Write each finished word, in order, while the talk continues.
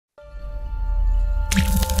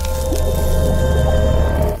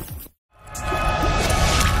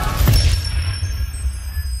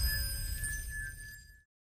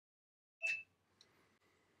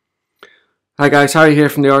Hi guys, Harry here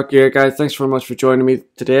from the Art Gear Guide. Thanks very much for joining me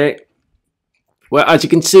today. Well, as you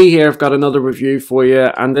can see here, I've got another review for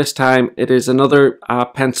you, and this time it is another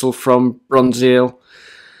pencil from Bruynzeel.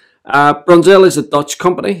 Bruynzeel is a Dutch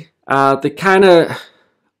company. They kind of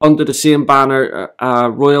under the same banner,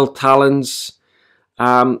 Royal Talens.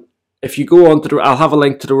 If you go onto I'll have a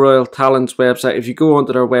link to the Royal Talens website. If you go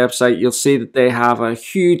onto their website, you'll see that they have a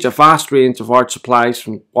vast range of art supplies,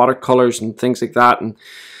 from watercolors and things like that, and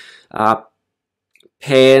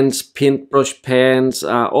pens, paintbrush pens,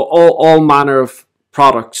 all manner of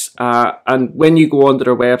products. And when you go onto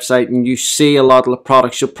their website and you see a lot of the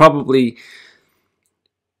products, you'll probably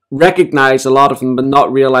recognize a lot of them, but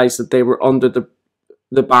not realize that they were under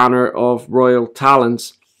the banner of Royal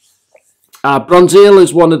Talens. Bruynzeel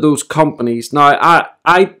is one of those companies. Now,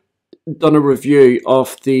 I done a review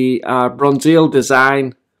of the Bruynzeel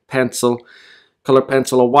design pencil, color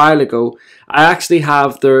pencil, a while ago. I actually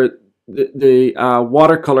have the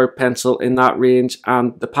watercolor pencil in that range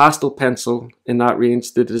and the pastel pencil in that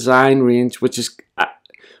range, the design range, which is,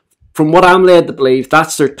 from what I'm led to believe,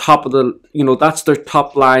 that's their top of the, that's their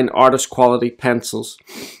top line artist quality pencils.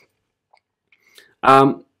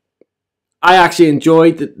 I actually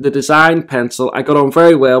enjoyed the design pencil. I got on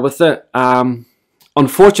very well with it.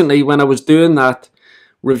 Unfortunately, when I was doing that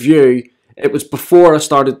review, it was before I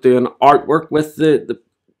started doing artwork with the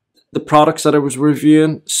products that I was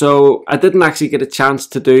reviewing, so I didn't actually get a chance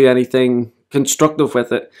to do anything constructive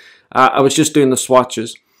with it. I was just doing the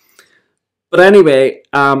swatches. But anyway,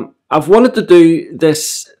 I've wanted to do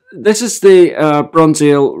this. This is the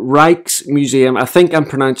Bruynzeel Rijks Museum. I think I'm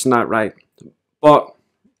pronouncing that right. But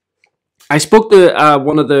I spoke to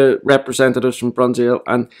one of the representatives from Bruynzeel,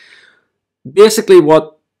 and basically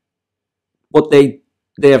what they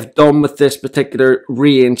have done with this particular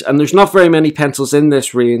range, and there's not very many pencils in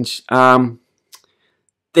this range.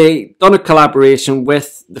 They done a collaboration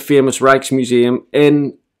with the famous Rijks Museum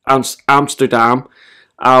in Amsterdam,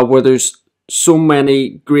 where there's so many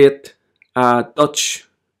great Dutch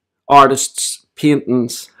artists'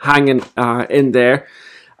 paintings hanging in there.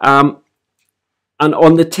 And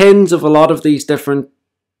on the tins of a lot of these different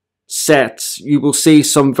sets, you will see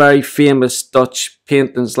some very famous Dutch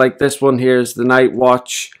paintings, like this one here is the Night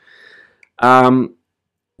Watch. The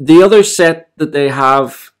other set that they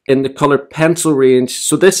have in the color pencil range,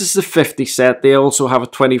 so this is the 50 set. They also have a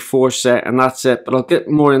 24 set, and that's it, but I'll get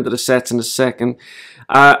more into the sets in a second.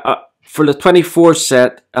 For the 24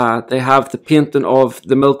 set, they have the painting of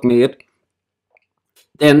the Milkmaid.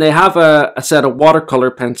 Then they have a set of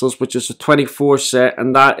watercolor pencils, which is a 24 set,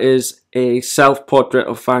 and that is a self-portrait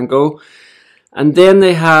of Van Gogh. And then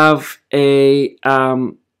they have a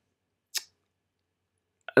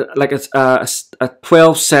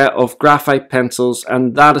 12 set of graphite pencils,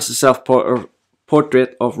 and that is a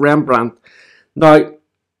self-portrait of Rembrandt. Now,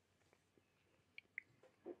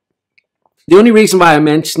 the only reason why I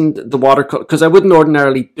mentioned the watercolor, because I wouldn't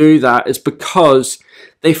ordinarily do that, is because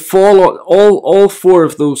they fall, all four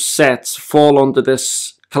of those sets fall under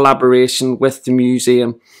this collaboration with the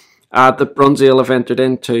museum that Bruynzeel have entered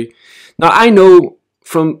into. Now, I know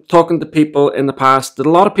from talking to people in the past that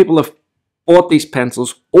a lot of people have bought these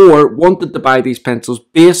pencils or wanted to buy these pencils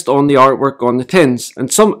based on the artwork on the tins. And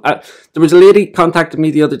there was a lady contacted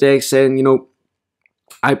me the other day saying,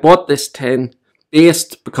 I bought this tin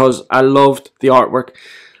based because I loved the artwork,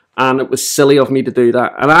 and it was silly of me to do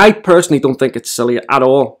that. And I personally don't think it's silly at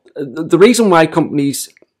all. The reason why companies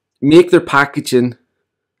make their packaging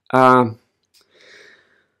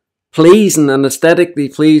pleasing and aesthetically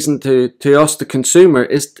pleasing to us, the consumer,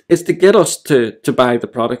 is to get us to buy the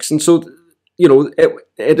products. And so,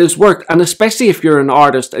 it has worked. And especially if you're an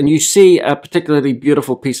artist and you see a particularly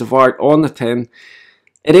beautiful piece of art on the tin,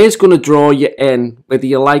 it is going to draw you in, whether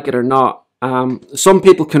you like it or not. Some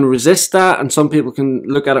people can resist that, and some people can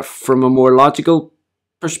look at it from a more logical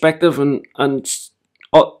perspective, and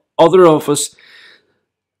other of us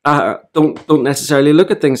don't necessarily look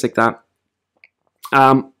at things like that.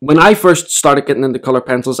 When I first started getting into color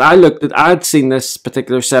pencils, I'd seen this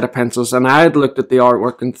particular set of pencils, and I had looked at the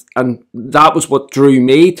artwork, and that was what drew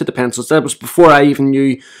me to the pencils. That was before I even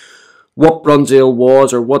knew what Bruynzeel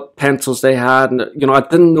was or what pencils they had, and I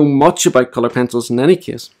didn't know much about color pencils in any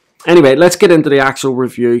case. Anyway, let's get into the actual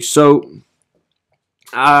review. So,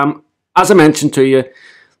 as I mentioned to you,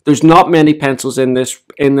 there's not many pencils in this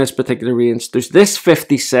particular range. There's this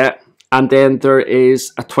 50 set, and then there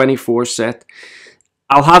is a 24 set.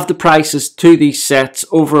 I'll have the prices to these sets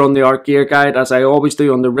over on the Art Gear Guide, as I always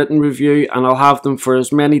do on the written review, and I'll have them for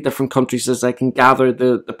as many different countries as I can gather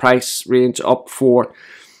the price range up for.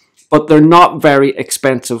 But they're not very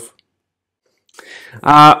expensive.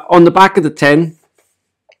 On the back of the tin,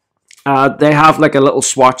 they have like a little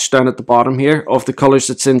swatch down at the bottom here of the colours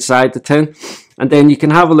that's inside the tin, and then you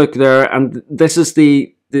can have a look there. And this is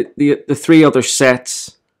the 3 other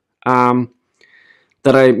sets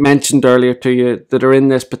that I mentioned earlier to you that are in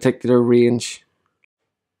this particular range.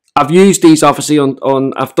 I've used these obviously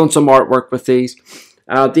on I've done some artwork with these.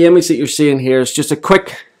 The image that you're seeing here is just a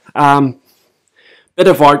quick bit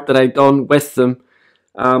of art that I've done with them.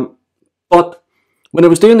 But when I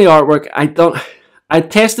was doing the artwork, I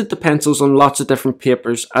tested the pencils on lots of different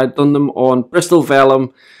papers. I'd done them on Bristol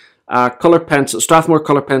Vellum, colour pencil, Strathmore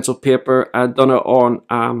colour pencil paper. I'd done it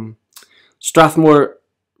on Strathmore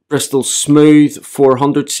Bristol Smooth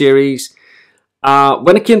 400 series.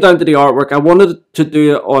 When it came down to the artwork, I wanted to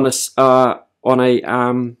do it on a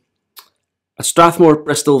Strathmore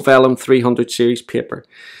Bristol Vellum 300 series paper.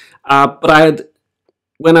 But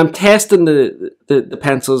when I'm testing the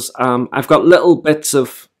pencils, I've got little bits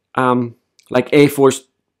of like A4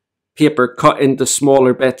 paper cut into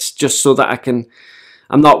smaller bits, just so that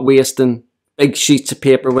I'm not wasting big sheets of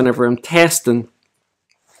paper whenever I'm testing.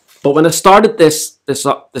 But when I started this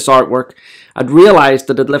artwork, I'd realised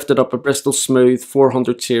that I'd lifted up a Bristol Smooth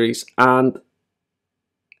 400 series, and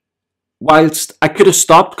whilst I could have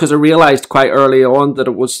stopped, because I realised quite early on that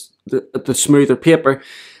it was the smoother paper,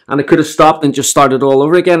 and I could have stopped and just started all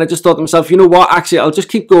over again, I just thought to myself, you know what, actually I'll just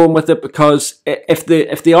keep going with it, because if the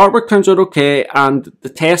artwork turns out okay and the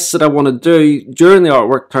tests that I want to do during the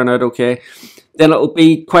artwork turn out okay, then it'll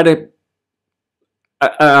be quite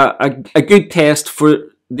a good test for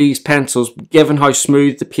these pencils, given how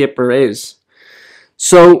smooth the paper is.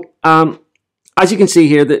 So as you can see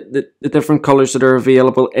here, the different colours that are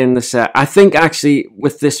available in the set. I think actually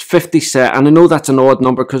with this 50 set, and I know that's an odd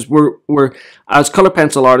number because we're as colour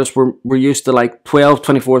pencil artists, we're used to like 12,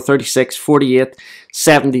 24, 36, 48,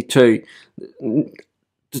 72.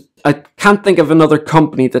 I can't think of another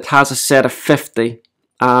company that has a set of 50.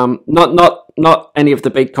 Not any of the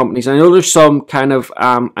big companies. I know there's some kind of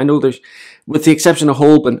I know there's, with the exception of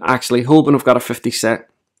Holbein, actually Holbein have got a 50 set.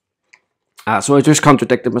 So I just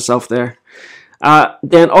contradicted myself there.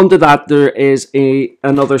 Then under that there is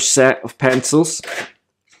another set of pencils,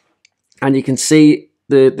 and you can see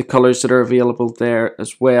the colours that are available there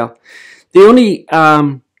as well. The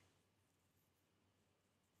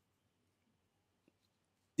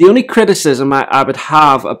only criticism I would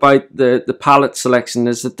have about the palette selection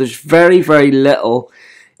is that there's very, very little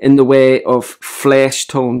in the way of flesh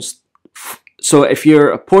tones. So if you're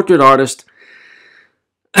a portrait artist,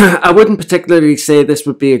 I wouldn't particularly say this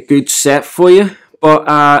would be a good set for you, but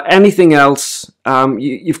anything else,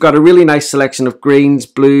 you've got a really nice selection of greens,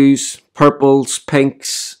 blues, purples,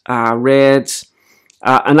 pinks, reds,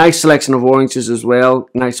 a nice selection of oranges as well,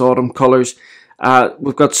 nice autumn colours.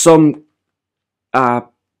 We've got some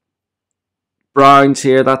browns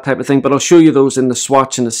here, that type of thing, but I'll show you those in the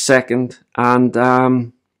swatch in a second. And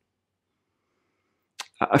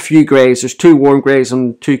a few greys. There's 2 warm greys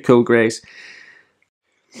and 2 cool greys.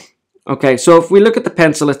 Okay, so if we look at the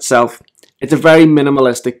pencil itself, it's a very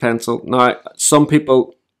minimalistic pencil. Now, some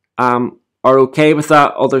people are okay with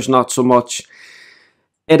that, others not so much.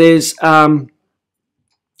 It is a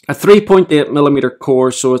 3.8mm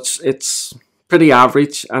core, so it's pretty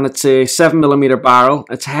average, and it's a 7mm barrel.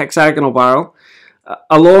 It's a hexagonal barrel.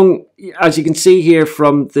 Along, as you can see here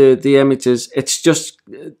from the images, it's just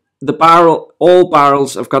the barrel. All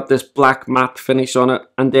barrels have got this black matte finish on it,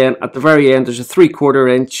 and then at the very end there's a 3/4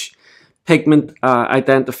 inch pigment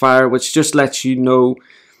identifier, which just lets you know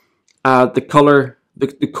the color,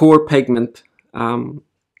 the core pigment.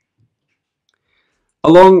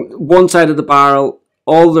 Along one side of the barrel,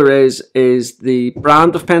 all there is the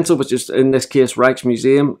brand of pencil, which is in this case Rijks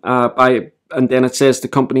Museum, and then it says the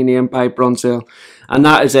company name by Bruynzeel, and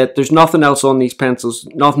that is it. There's nothing else on these pencils,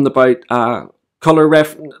 nothing about color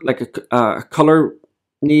like a color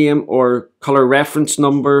name or color reference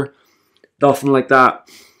number, nothing like that.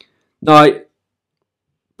 Now,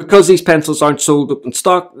 because these pencils aren't sold up in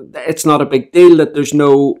stock, it's not a big deal that there's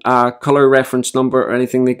no color reference number or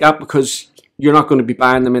anything like that, because you're not going to be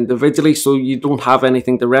buying them individually, so you don't have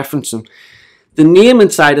anything to reference them. The name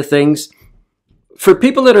inside of things, for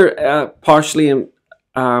people that are partially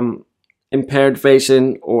impaired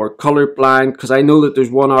vision or color blind, because I know that there's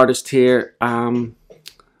one artist here on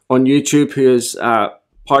YouTube who is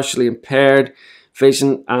partially impaired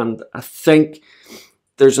vision, and I think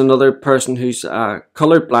there's another person who's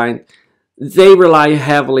colorblind. They rely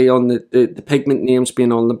heavily on the pigment names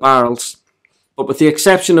being on the barrels. But with the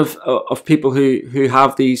exception of people who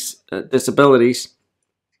have these disabilities,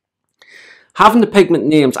 having the pigment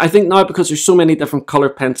names, I think now because there's so many different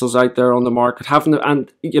colored pencils out there on the market,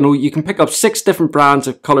 and you know, you can pick up 6 different brands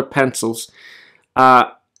of colored pencils,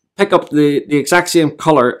 pick up the exact same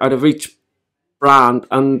color out of each brand,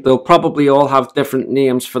 and they'll probably all have different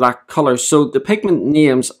names for that color. So the pigment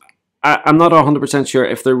names, I'm not 100% sure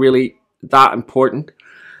if they're really that important.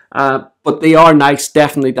 But they are nice,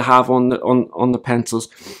 definitely, to have on the pencils.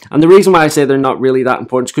 And the reason why I say they're not really that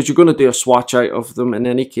important is because you're going to do a swatch out of them in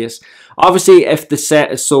any case. Obviously, if the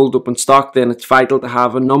set is sold up in stock, then it's vital to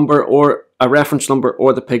have a number or a reference number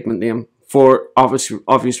or the pigment name for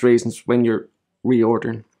obvious reasons when you're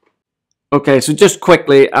reordering. Okay, so just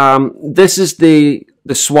quickly, this is the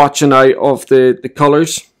swatching out of the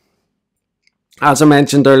colours. As I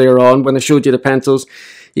mentioned earlier on when I showed you the pencils,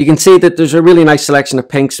 you can see that there's a really nice selection of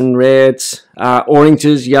pinks and reds,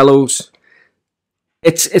 oranges, yellows.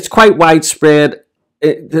 It's quite widespread.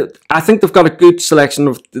 I think they've got a good selection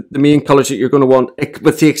of the main colours that you're going to want,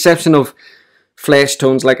 with the exception of flesh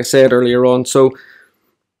tones, like I said earlier on. So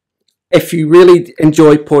if you really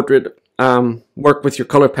enjoy portrait work with your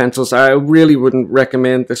colour pencils, I really wouldn't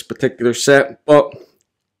recommend this particular set. But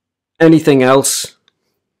anything else,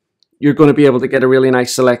 you're going to be able to get a really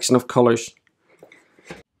nice selection of colours.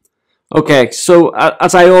 Okay, so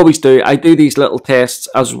as I always do, I do these little tests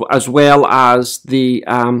as well as the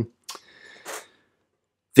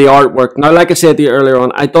artwork. Now, like I said to you earlier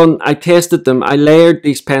on, I tested them. I layered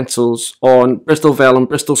these pencils on Bristol Vellum,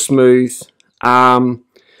 Bristol Smooth,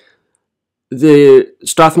 the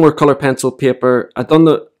Strathmore colour pencil paper. I done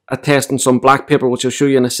a test on some black paper, which I'll show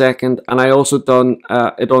you in a second, and I also done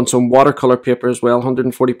it on some watercolour paper as well,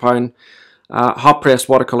 £140 hot press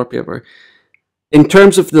watercolour paper. In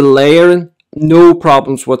terms of the layering, no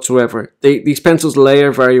problems whatsoever. These pencils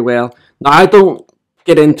layer very well. Now, I don't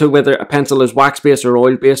get into whether a pencil is wax based or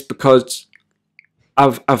oil based, because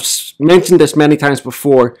I've mentioned this many times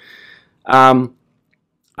before. I've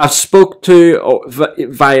spoke to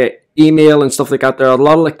via email and stuff like that. There are a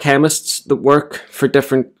lot of the chemists that work for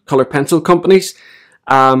different colour pencil companies,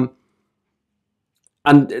 and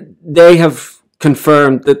they have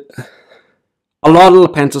confirmed that a lot of the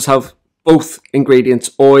pencils have both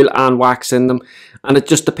ingredients, oil and wax, in them, and it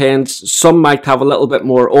just depends. Some might have a little bit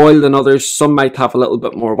more oil than others, some might have a little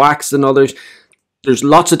bit more wax than others. There's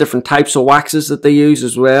lots of different types of waxes that they use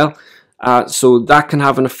as well, so that can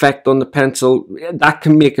have an effect on the pencil. That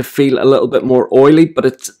can make it feel a little bit more oily, but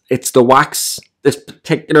it's the wax, this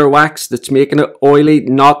particular wax, that's making it oily,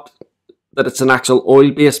 not that it's an actual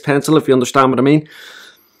oil-based pencil, if you understand what I mean.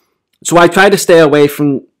 So I try to stay away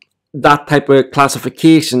from that type of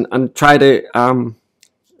classification and try to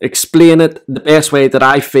explain it the best way that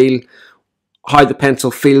I feel, how the pencil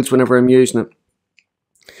feels whenever I'm using it.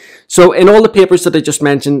 So in all the papers that I just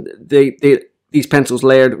mentioned, these pencils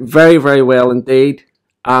layered very, very well indeed.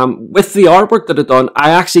 With the artwork that I've done,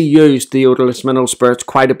 I actually used the odorless mineral spirits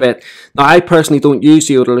quite a bit. Now, I personally don't use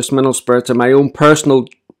the odorless mineral spirits in my own personal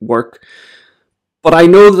work, but I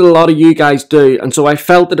know that a lot of you guys do, and so I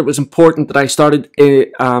felt that it was important that I started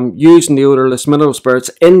using the odorless mineral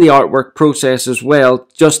spirits in the artwork process as well,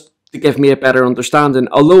 just to give me a better understanding.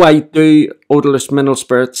 Although I do odorless mineral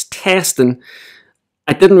spirits testing,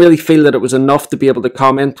 I didn't really feel that it was enough to be able to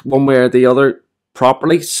comment one way or the other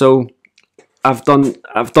properly. So I've done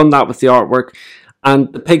that with the artwork,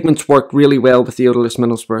 and the pigments work really well with the odorless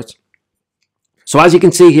mineral spirits. So as you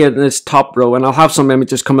can see here in this top row, and I'll have some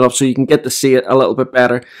images coming up so you can get to see it a little bit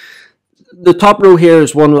better. The top row here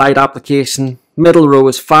is 1 light application, middle row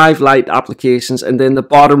is 5 light applications, and then the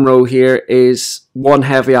bottom row here is 1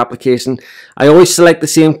 heavy application. I always select the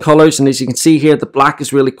same colours, and as you can see here, the black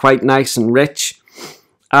is really quite nice and rich.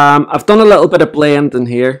 I've done a little bit of blending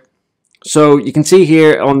here. So you can see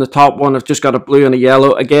here on the top one, I've just got a blue and a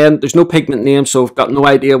yellow. Again, there's no pigment name, so I've got no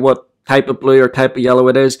idea what type of blue or type of yellow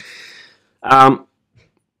it is.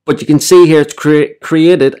 But you can see here it's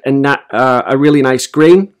created in a really nice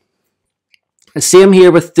green. Same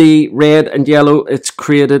here with the red and yellow, it's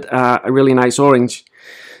created a really nice orange.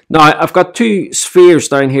 Now, I've got 2 spheres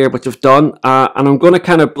down here which I've done, and I'm going to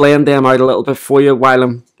kind of blend them out a little bit for you while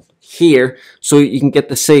I'm here so you can get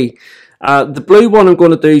to see. The blue one I'm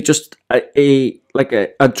going to do just a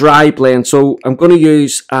dry blend, so I'm going to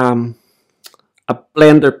use a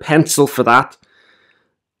blender pencil for that.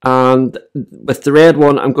 And with the red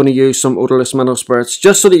one, I'm going to use some odorless mineral spirits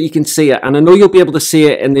just so that you can see it. And I know you'll be able to see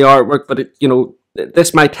it in the artwork, but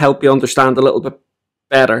this might help you understand a little bit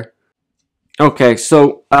better. Okay,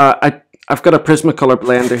 so I've got a Prismacolor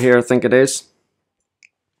blender here, I think it is.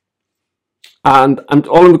 And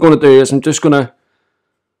all I'm going to do is I'm just going to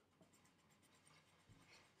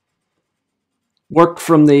work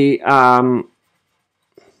from the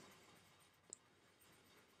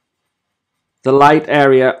light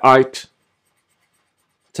area out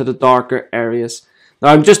to the darker areas. Now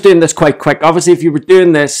I'm just doing this quite quick. Obviously if you were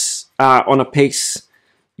doing this on a piece,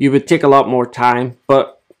 you would take a lot more time,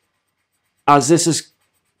 but as this is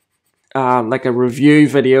like a review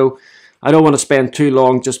video, I don't want to spend too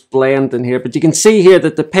long just blending here. But you can see here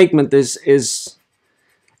that the pigment is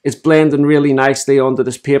blending really nicely onto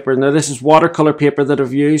this paper. Now this is watercolor paper that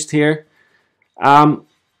I've used here.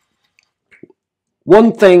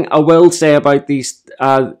 One thing I will say about these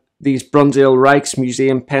Bruynzeel Rijks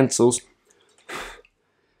Museum pencils,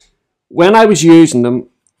 when I was using them,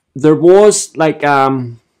 there was like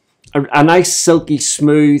a nice silky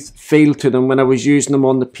smooth feel to them when I was using them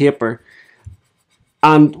on the paper.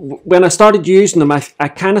 And when I started using them, I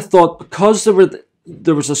kind of thought, because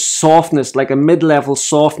there was a softness, like a mid-level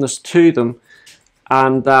softness to them,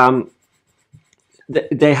 and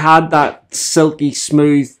they had that silky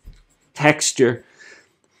smooth texture,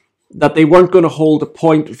 that they weren't going to hold a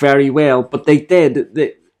point very well, but they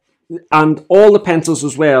did. And all the pencils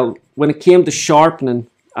as well, when it came to sharpening,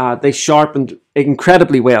 they sharpened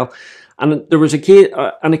incredibly well. And there was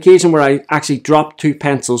an occasion where I actually dropped 2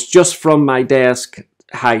 pencils just from my desk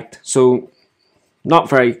height, so not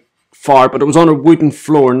very far, but it was on a wooden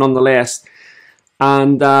floor nonetheless.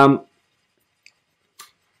 And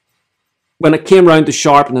when it came around to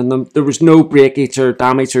sharpening them, there was no breakage or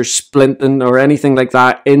damage or splinting or anything like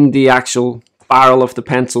that in the actual barrel of the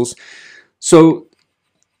pencils. So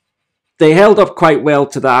they held up quite well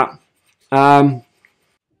to that.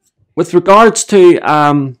 With regards to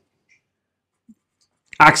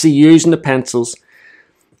actually using the pencils,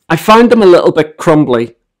 I found them a little bit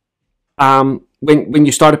crumbly when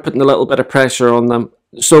you started putting a little bit of pressure on them.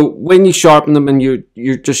 So when you sharpen them and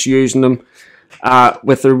you're just using them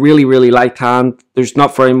with a really light hand, there's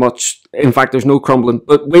not very much, in fact there's no crumbling.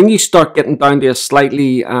 But when you start getting down to a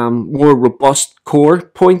slightly more robust core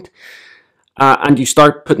point, and you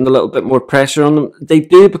start putting a little bit more pressure on them, they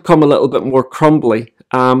do become a little bit more crumbly,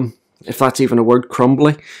 if that's even a word,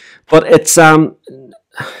 crumbly. But it's a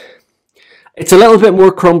little bit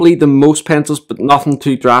more crumbly than most pencils, but nothing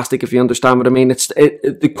too drastic, if you understand what I mean.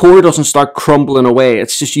 The core doesn't start crumbling away.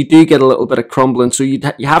 It's just you do get a little bit of crumbling, so you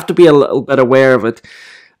have to be a little bit aware of it.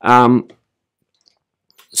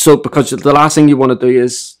 So because the last thing you want to do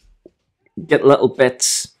is get little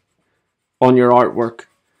bits on your artwork,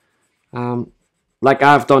 like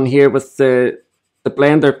I've done here with the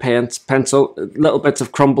blender pencil. Little bits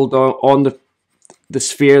have crumbled on the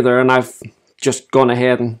sphere there, and I've just gone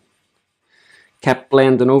ahead and kept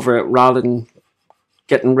blending over it rather than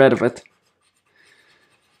getting rid of it.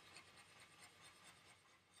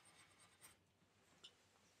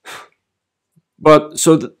 But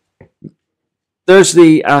so there's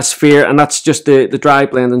the sphere, and that's just the dry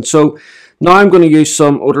blending. So now I'm going to use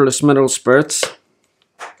some odorless mineral spirits,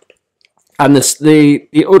 and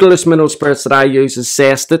the odorless mineral spirits that I use is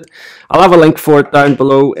Zested. I'll have a link for it down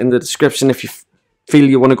below in the description if you feel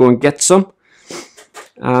you want to go and get some.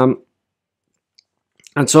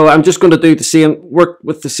 And so I'm just going to work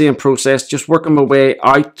with the same process, just working my way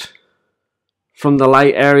out from the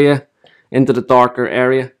light area into the darker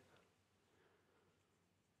area.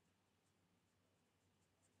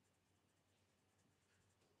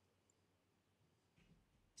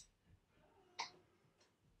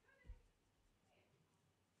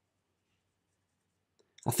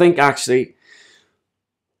 I think actually,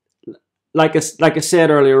 like I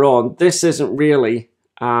said earlier on, this isn't really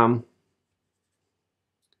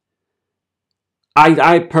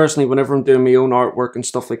I personally, whenever I'm doing my own artwork and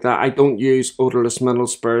stuff like that, I don't use odorless mineral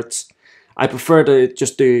spirits. I prefer to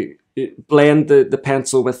just blend the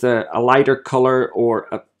pencil with a lighter color, or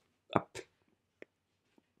a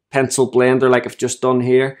pencil blender like I've just done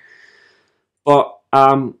here. But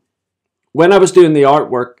when I was doing the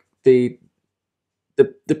artwork, the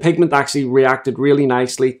pigment actually reacted really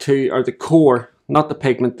nicely to, or the core, not the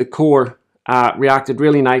pigment, the core reacted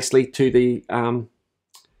really nicely to the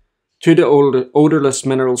odorless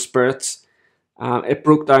mineral spirits. It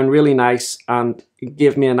broke down really nice, and it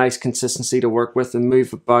gave me a nice consistency to work with and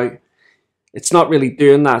move about. It's not really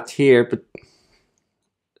doing that here, but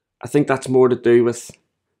I think that's more to do with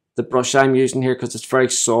the brush I'm using here, because it's very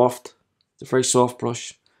soft. It's a very soft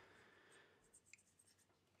brush.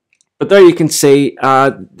 But there you can see,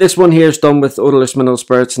 this one here is done with odorless mineral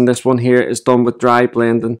spirits, and this one here is done with dry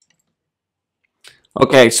blending.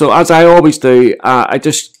 Okay, so as I always do, I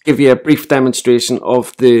just give you a brief demonstration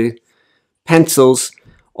of the pencils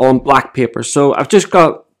on black paper. So I've just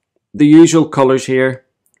got the usual colours here: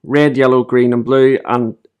 red, yellow, green and blue,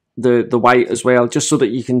 and the white as well, just so that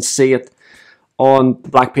you can see it on the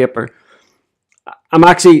black paper. I'm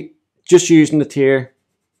actually just using it here,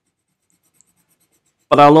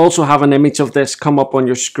 but I'll also have an image of this come up on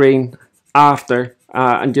your screen after,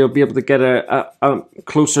 and you'll be able to get a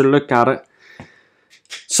closer look at it.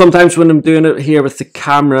 Sometimes when I'm doing it here with the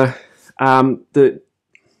camera, the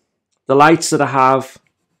lights that I have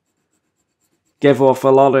give off a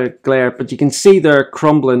lot of glare, but you can see they're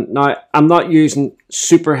crumbling. Now, I'm not using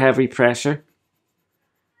super heavy pressure,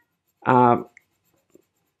 but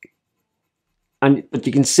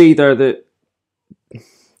you can see there the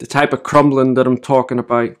type of crumbling that I'm talking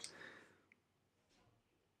about.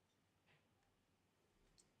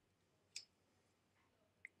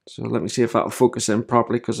 So let me see if that'll focus in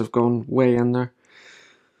properly, because I've gone way in there.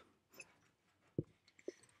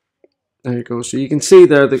 There you go. So you can see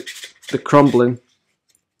there the crumbling.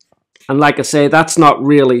 And like I say, that's not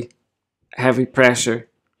really heavy pressure.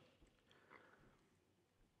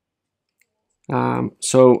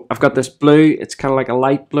 So I've got this blue. It's kind of like a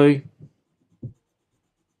light blue.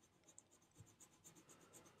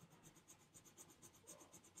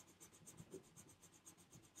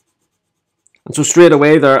 And so straight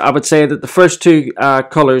away there, I would say that the first two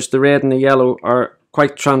colours, the red and the yellow, are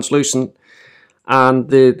quite translucent. And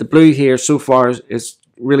the blue here so far is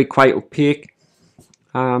really quite opaque.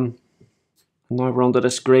 Now we're onto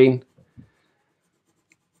this green.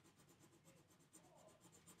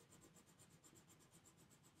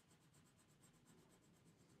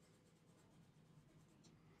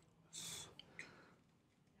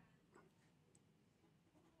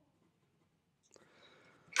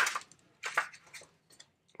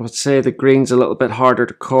 I would say the green's a little bit harder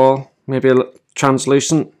to call, maybe a little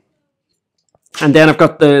translucent. And then I've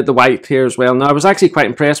got the white here as well. Now I was actually quite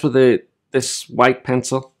impressed with this white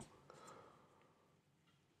pencil.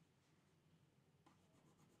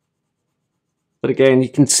 But again, you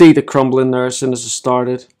can see the crumbling there as soon as it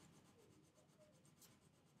started.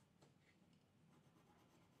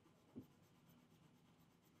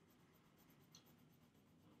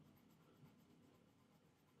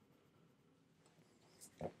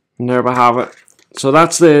 And there we have it. So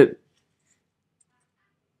that's the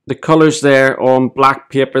colours there on black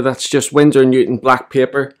paper. That's just Winsor & Newton black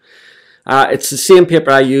paper. It's the same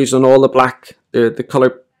paper I use on all the black, the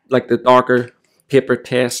colour, like the darker paper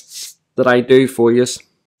tests that I do for you.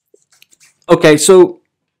 Okay, so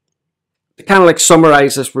to kind of like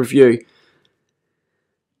summarise this review,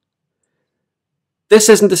 this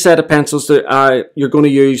isn't a set of pencils that you're going to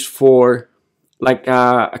use for like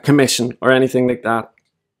a commission or anything like that.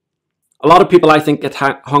 A lot of people, I think, get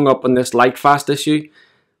hung up on this light fast issue,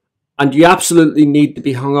 and you absolutely need to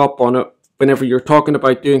be hung up on it whenever you're talking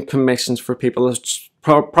about doing commissions for people. It's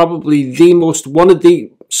probably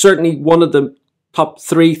certainly one of the top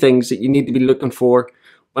 3 things that you need to be looking for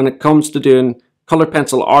when it comes to doing colour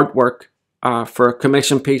pencil artwork for a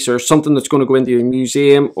commission piece, or something that's going to go into a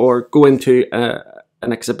museum or go into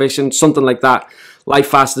an exhibition, something like that. Light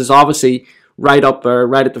fast is obviously right up there,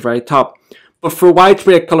 right at the very top. But for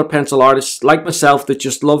widespread colour pencil artists like myself that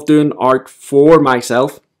just love doing art for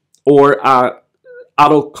myself, or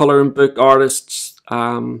adult colouring book artists,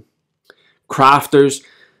 crafters,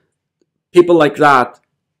 people like that,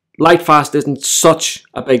 light fast isn't such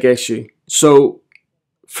a big issue. So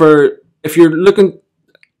if you're looking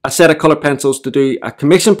a set of colour pencils to do a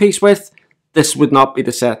commission piece with, this would not be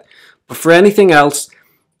the set. But for anything else,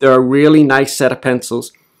 they're a really nice set of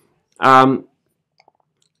pencils.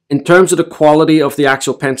 In terms of the quality of the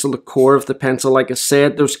actual pencil, the core of the pencil, like I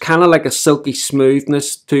said, there's kind of like a silky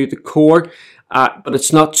smoothness to the core, but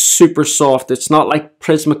it's not super soft. It's not like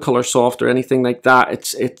Prismacolor soft or anything like that.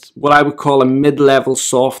 It's what I would call a mid-level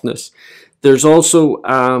softness. There's also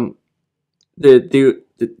the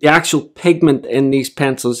actual pigment in these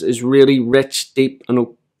pencils is really rich, deep,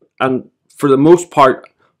 and for the most part,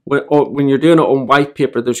 when you're doing it on white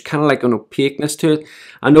paper, there's kind of like an opaqueness to it.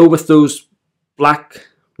 I know with those black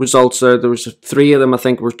results there was 3 of them I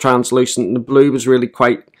think were translucent, and the blue was really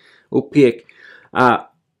quite opaque,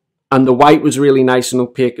 and the white was really nice and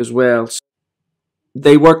opaque as well. So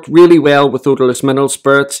they worked really well with odorless mineral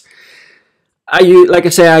spirits. Like I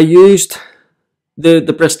say, I used the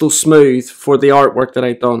Bristol Smooth for the artwork that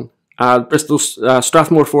I'd done, Bristol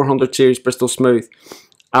Strathmore 400 series Bristol Smooth,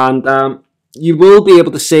 and you will be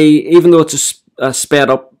able to see, even though it's a sped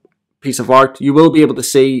up piece of art, you will be able to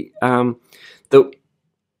see that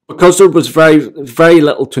because there was very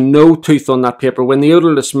little to no tooth on that paper, when the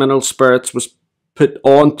odorless mineral spirits was put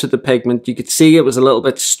onto the pigment, you could see it was a little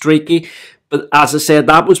bit streaky. But as I said,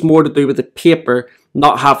 that was more to do with the paper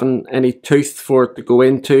not having any tooth for it to go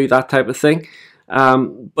into, that type of thing.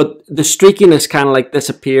 but the streakiness kind of like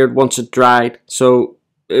disappeared once it dried, so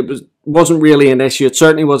it wasn't really an issue. It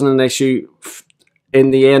certainly wasn't an issue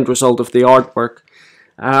in the end result of the artwork.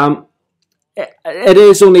 I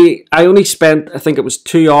only spent, I think it was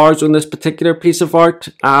 2 hours on this particular piece of art,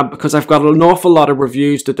 because I've got an awful lot of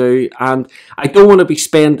reviews to do, and I don't want to be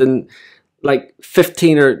spending like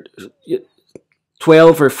 15 or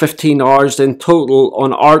 12 or 15 hours in total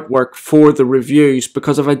on artwork for the reviews,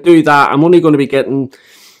 because if I do that, I'm only going to be getting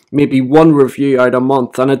maybe one review out a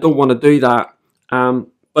month, and I don't want to do that.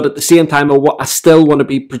 But at the same time, I still want to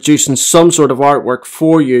be producing some sort of artwork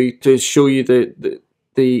for you to show you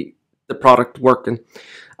the product working.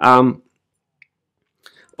 But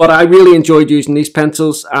I really enjoyed using these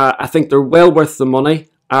pencils. I think they're well worth the money.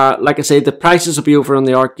 Like I say, the prices will be over on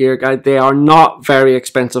the Art Gear Guide. They are not very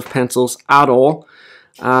expensive pencils at all.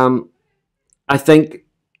 I think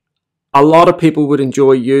a lot of people would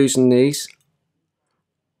enjoy using these.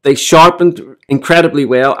 They sharpened incredibly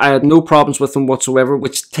well. I had no problems with them whatsoever,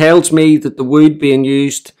 which tells me that the wood being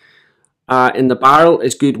used in the barrel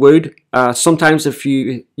is good wood. Sometimes if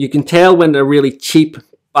you can tell when a really cheap,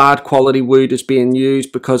 bad quality wood is being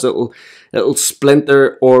used, because it'll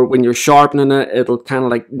splinter, or when you're sharpening it, it'll kind of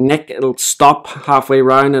like nick, it'll stop halfway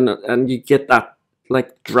around, and you get that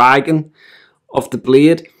like dragging of the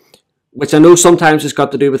blade, which I know sometimes has got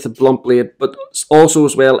to do with the blunt blade, but also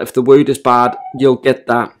as well, if the wood is bad, you'll get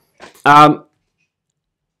that.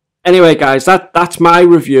 Anyway guys, that's my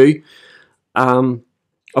review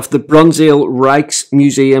of the Bruynzeel Rijks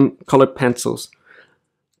Museum coloured pencils.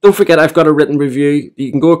 Don't forget, I've got a written review. You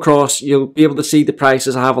can go across, you'll be able to see the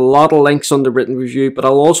prices. I have a lot of links on the written review, but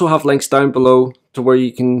I'll also have links down below to where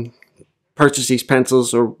you can purchase these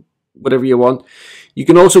pencils or whatever you want. You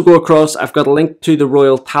can also go across, I've got a link to the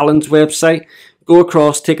Royal Talens website. Go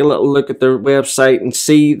across, take a little look at their website and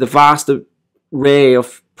see the vast array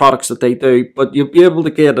of products that they do, but you'll be able to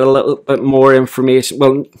get a little bit more information.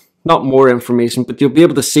 Well, not more information, but you'll be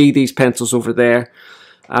able to see these pencils over there.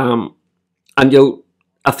 And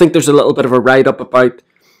I think there's a little bit of a write-up about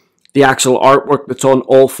the actual artwork that's on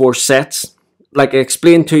all 4 sets. Like I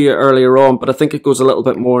explained to you earlier on, but I think it goes a little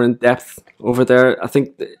bit more in depth over there. I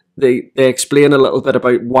think they explain a little bit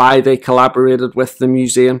about why they collaborated with the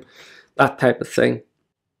museum, that type of thing.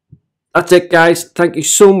 That's it guys, thank you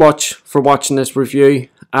so much for watching this review.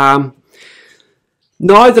 Now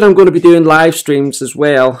that I'm going to be doing live streams as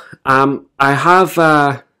well, I have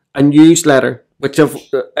a newsletter, which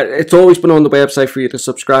it's always been on the website for you to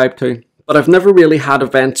subscribe to, but I've never really had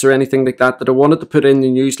events or anything like that I wanted to put in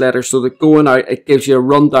the newsletter, so that going out, it gives you a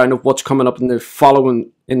rundown of what's coming up in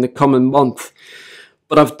the coming month.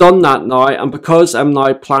 But I've done that now, and because I'm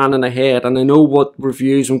now planning ahead and I know what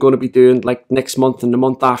reviews I'm going to be doing like next month and the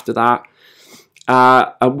month after that,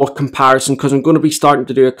 and what comparison, because I'm going to be starting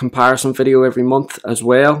to do a comparison video every month as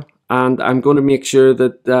well, and I'm going to make sure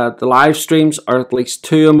that the live streams are at least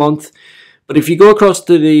 2 a month. But if you go across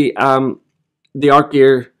to the Art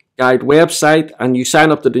Gear Guide website and you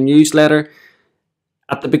sign up to the newsletter,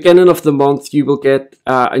 at the beginning of the month you will get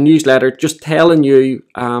a newsletter just telling you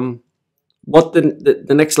what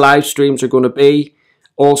the next live streams are going to be,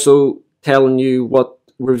 also telling you what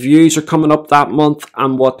reviews are coming up that month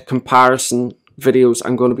and what comparison videos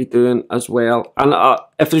I'm going to be doing as well. And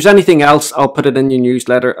if there's anything else, I'll put it in your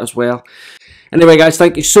newsletter as well. Anyway guys,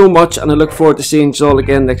 thank you so much, and I look forward to seeing you all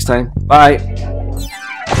again next time. Bye.